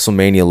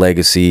WrestleMania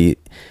legacy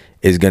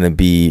is going to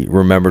be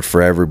remembered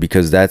forever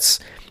because I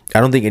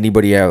don't think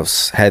anybody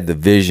else had the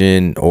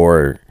vision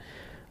or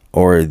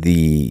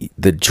the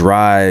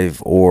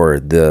drive or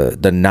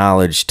the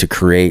knowledge to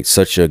create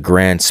such a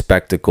grand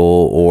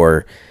spectacle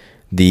or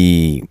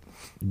the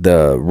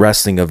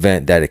wrestling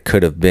event that it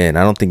could have been.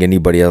 I don't think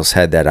anybody else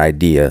had that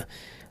idea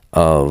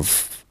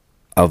of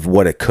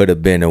what it could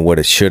have been and what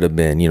it should have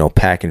been,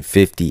 packing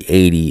 50,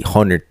 80,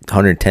 100,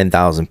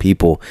 110,000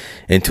 people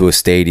into a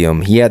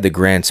stadium. He had the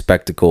grand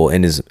spectacle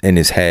in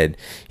his head,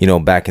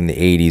 back in the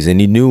 80s,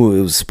 and he knew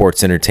it was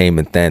sports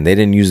entertainment then. They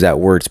didn't use that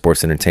word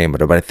sports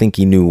entertainment, but I think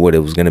he knew what it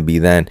was going to be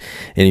then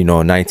in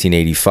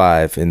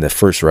 1985 in the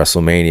first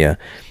WrestleMania,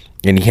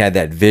 and he had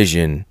that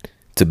vision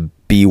to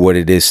be what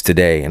it is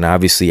today. And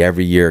obviously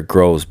every year it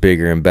grows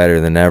bigger and better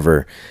than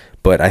ever,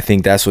 but I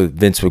think that's what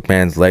Vince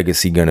McMahon's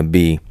legacy going to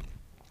be.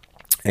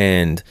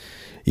 And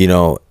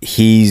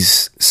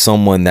he's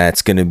someone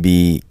that's going to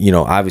be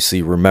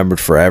obviously remembered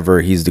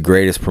forever. He's the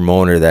greatest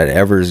promoter that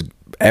ever's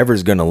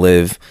going to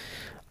live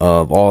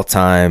of all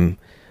time.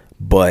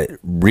 But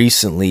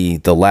recently,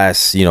 the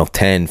last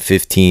 10,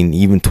 15,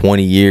 even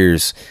 20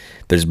 years,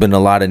 there's been a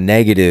lot of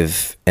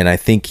negative, and I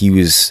think he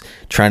was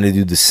trying to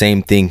do the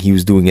same thing he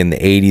was doing in the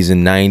 80s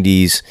and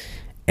 90s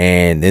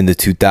and in the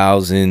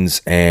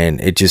 2000s, and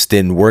it just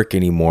didn't work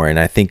anymore. And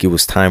I think it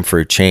was time for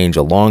a change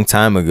a long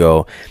time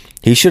ago.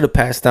 He should have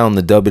passed down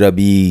the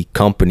WWE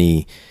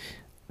company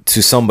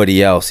to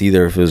somebody else,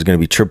 either if it was going to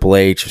be Triple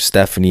H or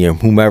Stephanie or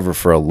whomever,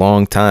 for a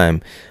long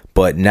time.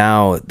 But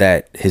now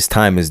that his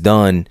time is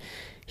done,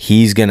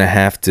 he's going to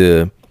have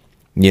to,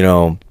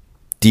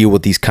 deal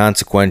with these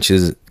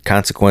consequences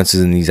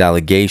and these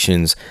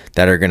allegations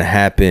that are going to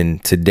happen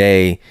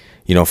today,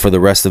 for the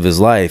rest of his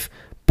life.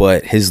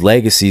 But his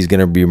legacy is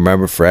going to be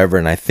remembered forever.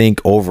 And I think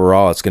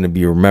overall it's going to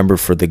be remembered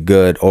for the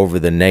good over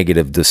the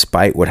negative,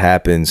 despite what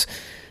happens,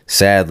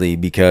 sadly,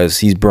 because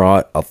he's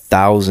brought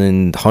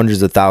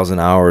hundreds of thousand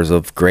hours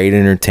of great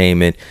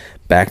entertainment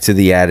back to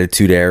the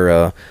Attitude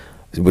Era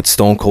with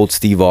Stone Cold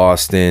Steve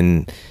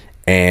Austin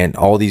and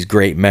all these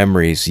great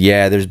memories.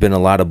 Yeah, there's been a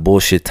lot of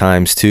bullshit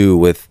times too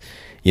with,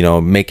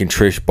 making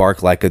Trish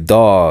bark like a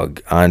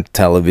dog on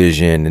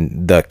television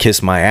and the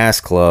Kiss My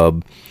Ass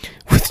Club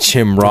with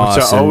Jim Ross.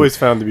 Which I always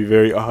found to be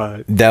very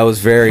odd. That was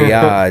very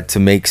odd to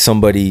make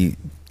somebody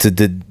to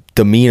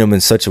demean him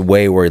in such a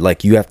way where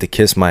like you have to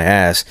kiss my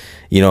ass.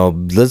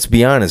 Let's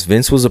be honest,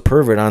 Vince was a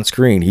pervert on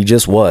screen. He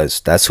just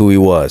was. That's who he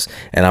was,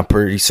 and I'm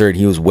pretty certain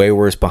he was way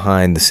worse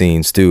behind the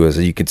scenes too, as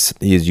you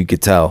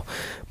could tell.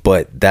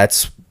 But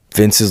that's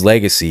Vince's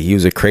legacy. He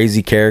was a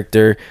crazy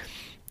character,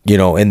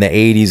 in the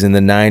 80s and the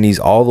 90s,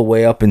 all the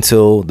way up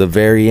until the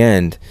very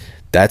end.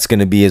 That's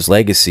going to be his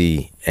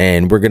legacy,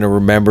 and we're going to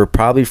remember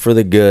probably for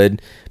the good.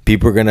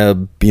 People are going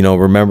to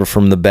remember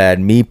from the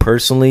bad. Me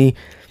personally,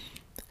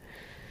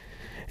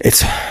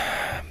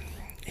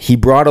 he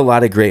brought a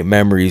lot of great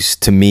memories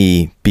to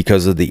me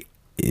because of the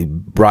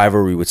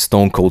rivalry with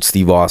Stone Cold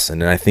Steve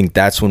Austin, and I think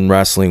that's when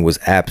wrestling was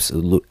at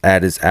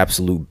its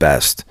absolute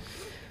best.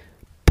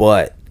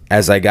 But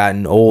as I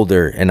gotten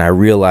older and I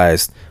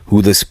realized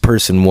who this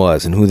person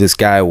was and who this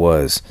guy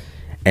was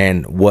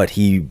and what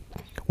he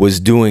was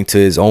doing to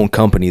his own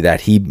company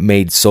that he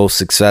made so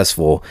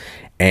successful,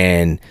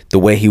 and the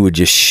way he would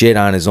just shit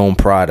on his own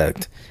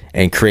product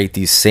and create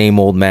these same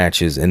old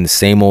matches and the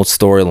same old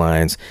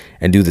storylines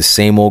and do the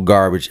same old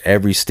garbage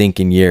every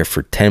stinking year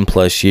for 10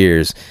 plus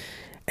years.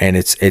 And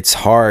it's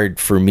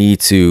hard for me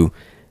to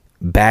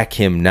back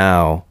him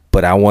now,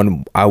 but I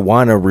want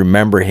to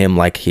remember him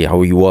like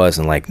how he was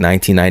in like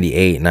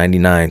 1998,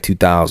 99,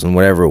 2000,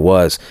 whatever it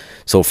was.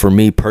 So for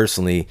me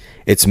personally,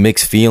 it's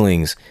mixed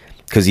feelings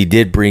because he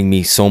did bring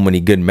me so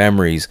many good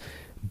memories.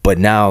 But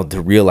now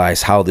to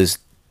realize how this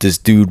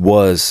dude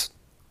was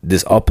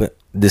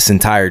this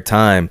entire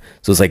time,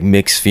 so it's like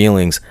mixed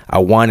feelings. I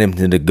wanted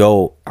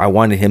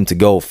him to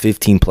go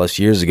 15 plus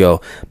years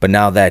ago, but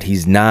now that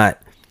he's not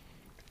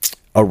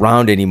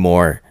around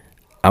anymore,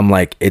 I'm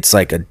like, it's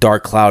like a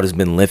dark cloud has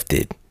been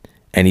lifted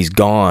and he's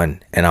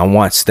gone, and I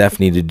want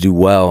Stephanie to do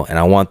well, and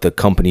I want the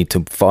company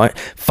to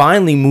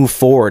finally move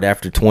forward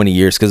after 20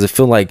 years, because I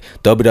feel like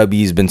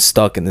WWE's been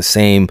stuck in the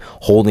same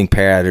holding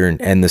pattern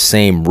and the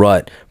same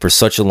rut for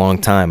such a long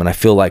time, and I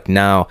feel like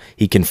now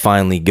he can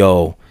finally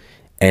go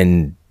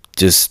and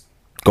just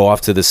go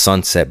off to the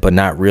sunset, but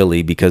not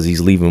really, because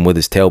he's leaving with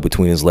his tail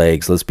between his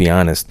legs, let's be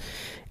honest,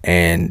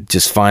 and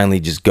just finally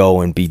just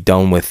go and be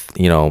done with,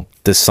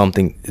 this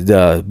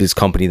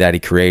company that he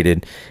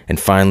created, and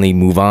finally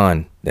move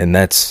on. And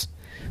that's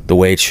the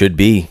way it should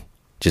be.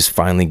 Just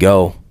finally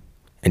go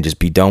and just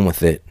be done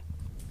with it.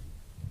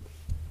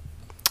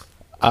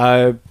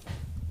 I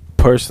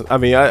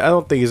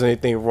don't think there's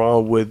anything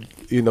wrong with,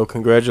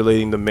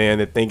 congratulating the man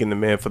and thanking the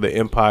man for the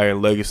empire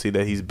and legacy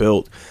that he's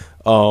built.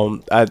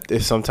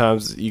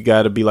 Sometimes you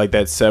got to be like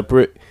that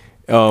separate.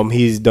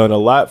 He's done a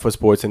lot for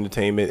sports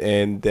entertainment,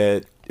 and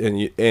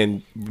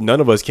none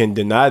of us can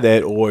deny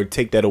that or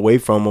take that away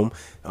from him.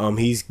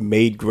 He's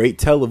made great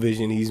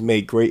television. He's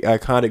made great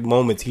iconic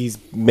moments. He's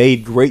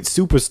made great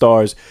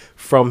superstars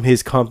from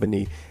his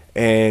company.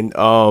 And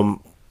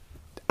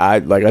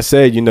like I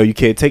said, you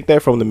can't take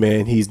that from the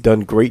man. He's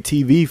done great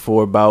TV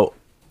for about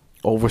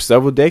over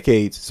several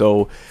decades.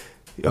 So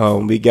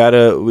we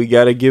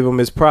gotta give him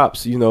his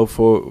props,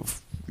 for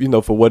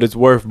what it's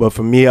worth. But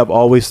for me, I've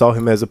always saw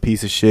him as a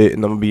piece of shit,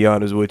 and I'm gonna be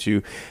honest with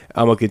you,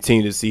 I'm gonna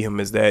continue to see him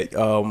as that.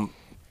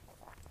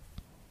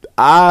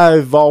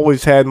 I've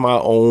always had my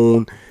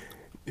own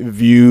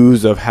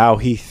views of how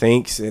he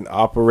thinks and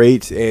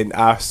operates, and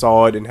I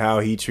saw it in how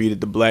he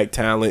treated the black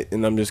talent,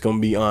 and I'm just gonna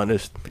be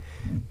honest.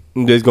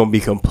 I'm just gonna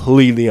be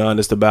completely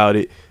honest about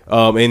it.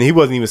 And he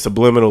wasn't even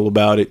subliminal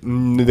about it.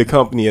 The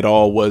company at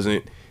all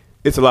wasn't.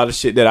 It's a lot of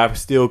shit that I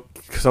still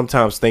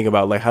sometimes think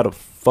about, like, how the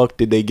fuck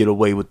did they get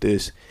away with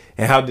this?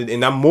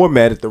 And I'm more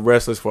mad at the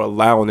wrestlers for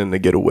allowing them to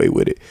get away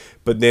with it.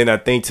 But then I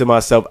think to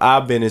myself,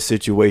 I've been in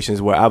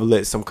situations where I've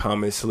let some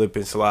comments slip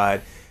and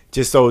slide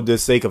just so the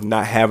sake of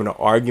not having an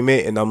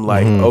argument. And I'm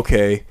like,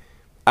 okay,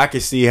 I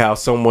can see how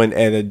someone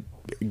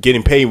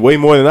getting paid way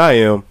more than I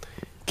am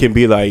can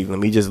be like, let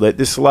me just let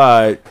this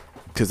slide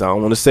because I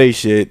don't want to say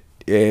shit.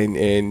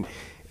 And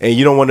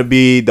you don't want to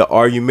be the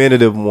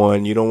argumentative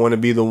one. You don't want to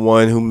be the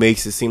one who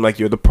makes it seem like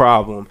you're the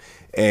problem.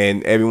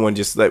 And everyone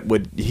just let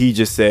what he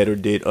just said or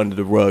did under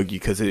the rug,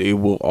 because it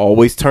will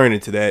always turn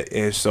into that.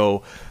 And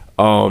so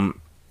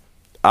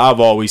I've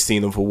always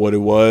seen him for what it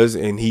was.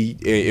 And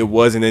it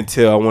wasn't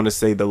until I want to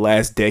say the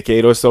last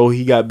decade or so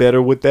he got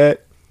better with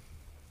that,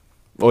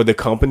 or the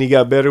company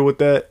got better with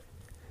that.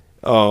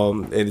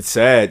 And it's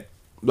sad.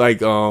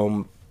 Like,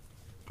 I'm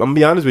gonna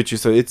be honest with you.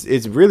 So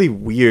it's really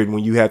weird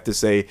when you have to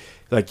say,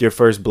 like, your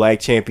first black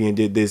champion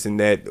did this and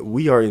that.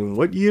 We are in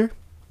what year?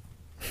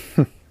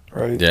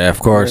 Right. Yeah, of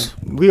course.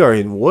 We are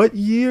in what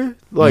year?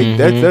 Like,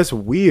 that's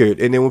weird.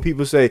 And then when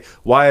people say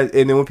why,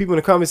 and then when people in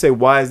the comments say,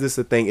 why is this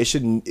a thing?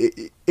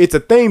 It's a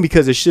thing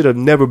because it should have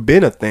never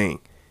been a thing.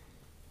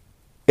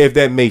 If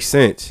that makes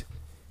sense.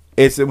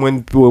 It's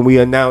when we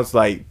announce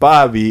like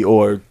Bobby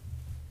or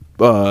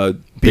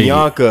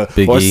Bianca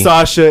Big or E.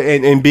 Sasha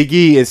and Big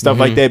E and stuff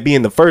like that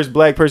being the first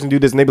black person to do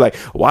this, and they be like,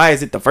 why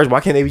is it the first? Why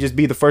can't they just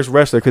be the first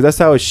wrestler? Because that's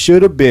how it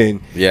should have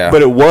been. Yeah.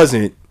 But it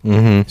wasn't.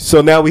 So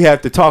now we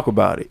have to talk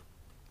about it.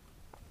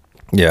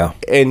 Yeah.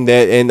 And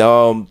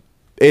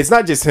it's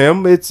not just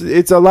him. It's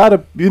a lot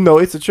of,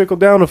 it's a trickle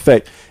down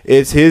effect.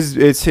 It's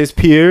his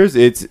peers.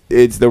 It's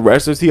the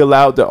wrestlers he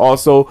allowed to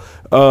also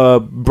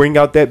bring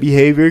out that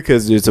behavior,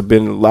 because there's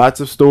been lots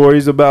of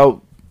stories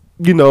about,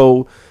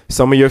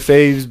 some of your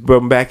faves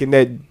from back in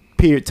that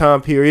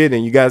time period,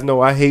 and you guys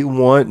know I hate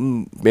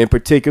one in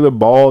particular,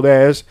 bald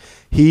ass.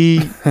 He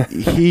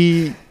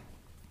didn't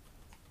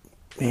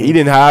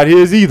hide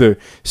his either.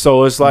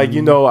 So it's like,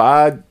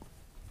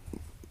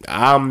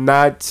 I'm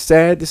not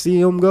sad to see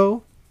him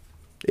go.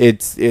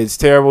 It's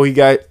terrible he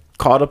got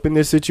caught up in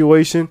this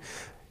situation,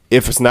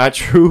 if it's not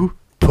true,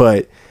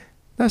 but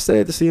not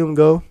sad to see him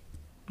go.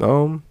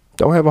 Don't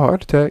have a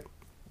heart attack.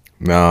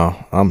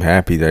 No, I'm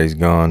happy that he's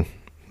gone.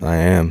 I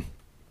am.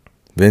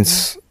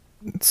 Vince,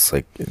 it's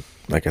like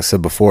I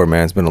said before,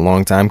 man, it's been a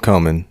long time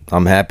coming.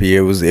 I'm happy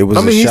it was I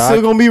mean, he's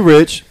still gonna be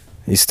rich.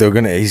 He's still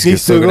gonna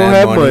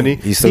have money.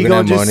 He's still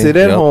gonna just sit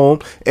at home,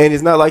 and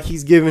it's not like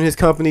he's giving his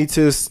company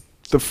to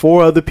the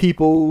 4 other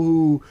people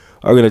who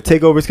are gonna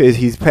take over his case.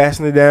 He's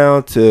passing it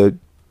down to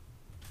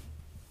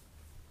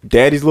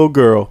Daddy's little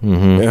girl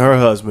and her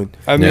husband.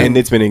 I mean, and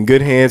it's been in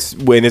good hands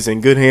when it's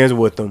in good hands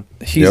with them.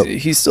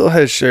 He still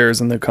has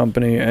shares in the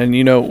company, and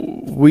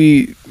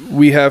we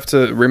have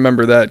to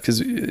remember that,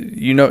 because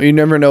you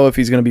never know if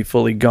he's going to be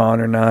fully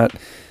gone or not.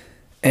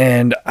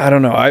 And I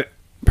don't know. I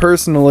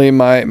personally,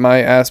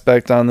 my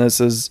aspect on this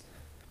is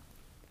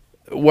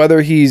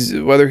whether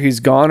he's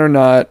gone or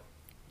not.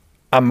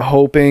 I'm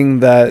hoping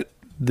that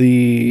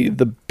the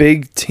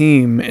big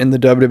team in the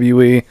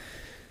WWE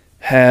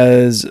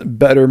has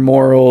better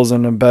morals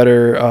and a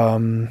better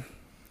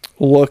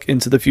look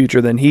into the future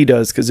than he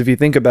does. Because if you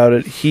think about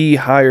it, he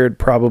hired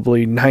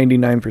probably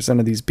 99%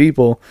 of these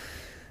people,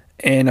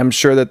 and I'm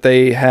sure that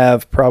they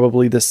have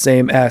probably the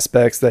same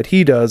aspects that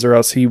he does, or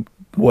else he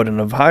wouldn't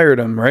have hired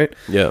him, right?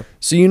 Yeah.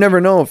 So you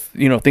never know if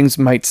things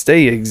might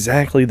stay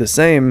exactly the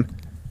same,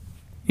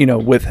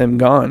 with him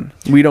gone.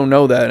 We don't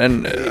know that,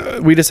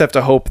 and we just have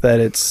to hope that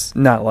it's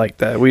not like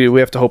that. We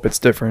have to hope it's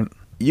different.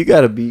 You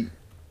gotta be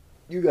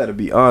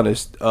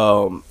honest.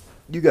 It's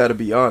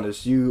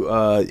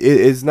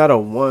not a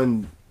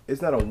one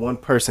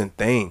person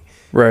thing.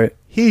 Right.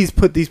 He's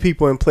put these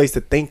people in place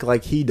to think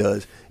like he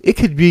does. It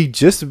could be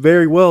just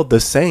very well the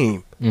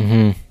same.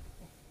 Mm-hmm.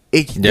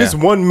 This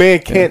one man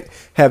can't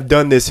have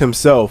done this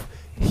himself.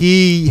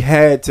 He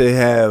had to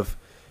have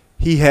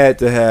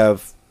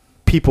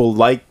people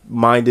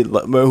like-minded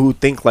who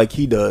think like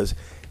he does,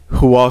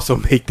 who also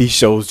make these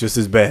shows just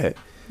as bad.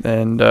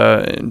 And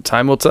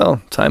time will tell.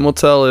 Time will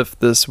tell if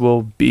this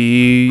will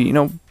be,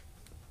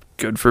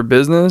 good for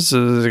business.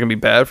 Is it gonna be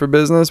bad for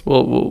business?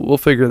 We'll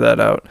figure that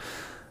out.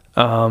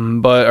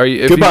 But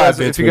if you guys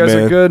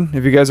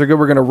are good,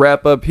 we're gonna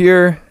wrap up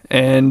here.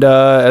 And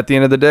at the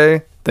end of the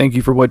day, thank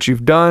you for what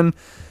you've done.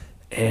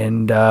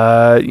 And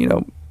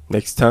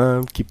next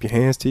time, keep your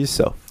hands to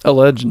yourself.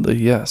 Allegedly,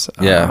 yes.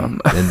 Yeah.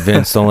 And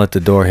Vince, don't let the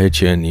door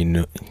hit you, and you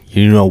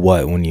know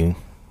what when you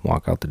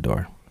walk out the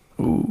door.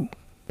 Ooh.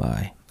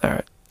 Bye. All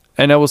right.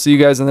 And I will see you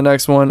guys in the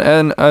next one.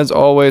 And as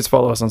always,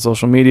 follow us on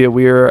social media.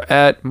 We are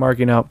at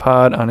Marking Out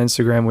Pod on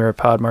Instagram. We are at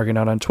Pod Marking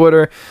Out on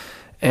Twitter.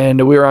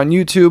 And we are on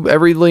YouTube.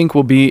 Every link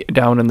will be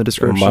down in the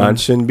description. Mine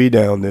shouldn't be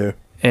down there.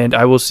 And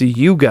I will see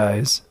you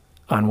guys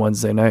on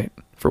Wednesday night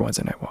for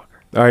Wednesday Night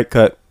Walker. All right,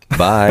 cut.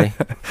 Bye.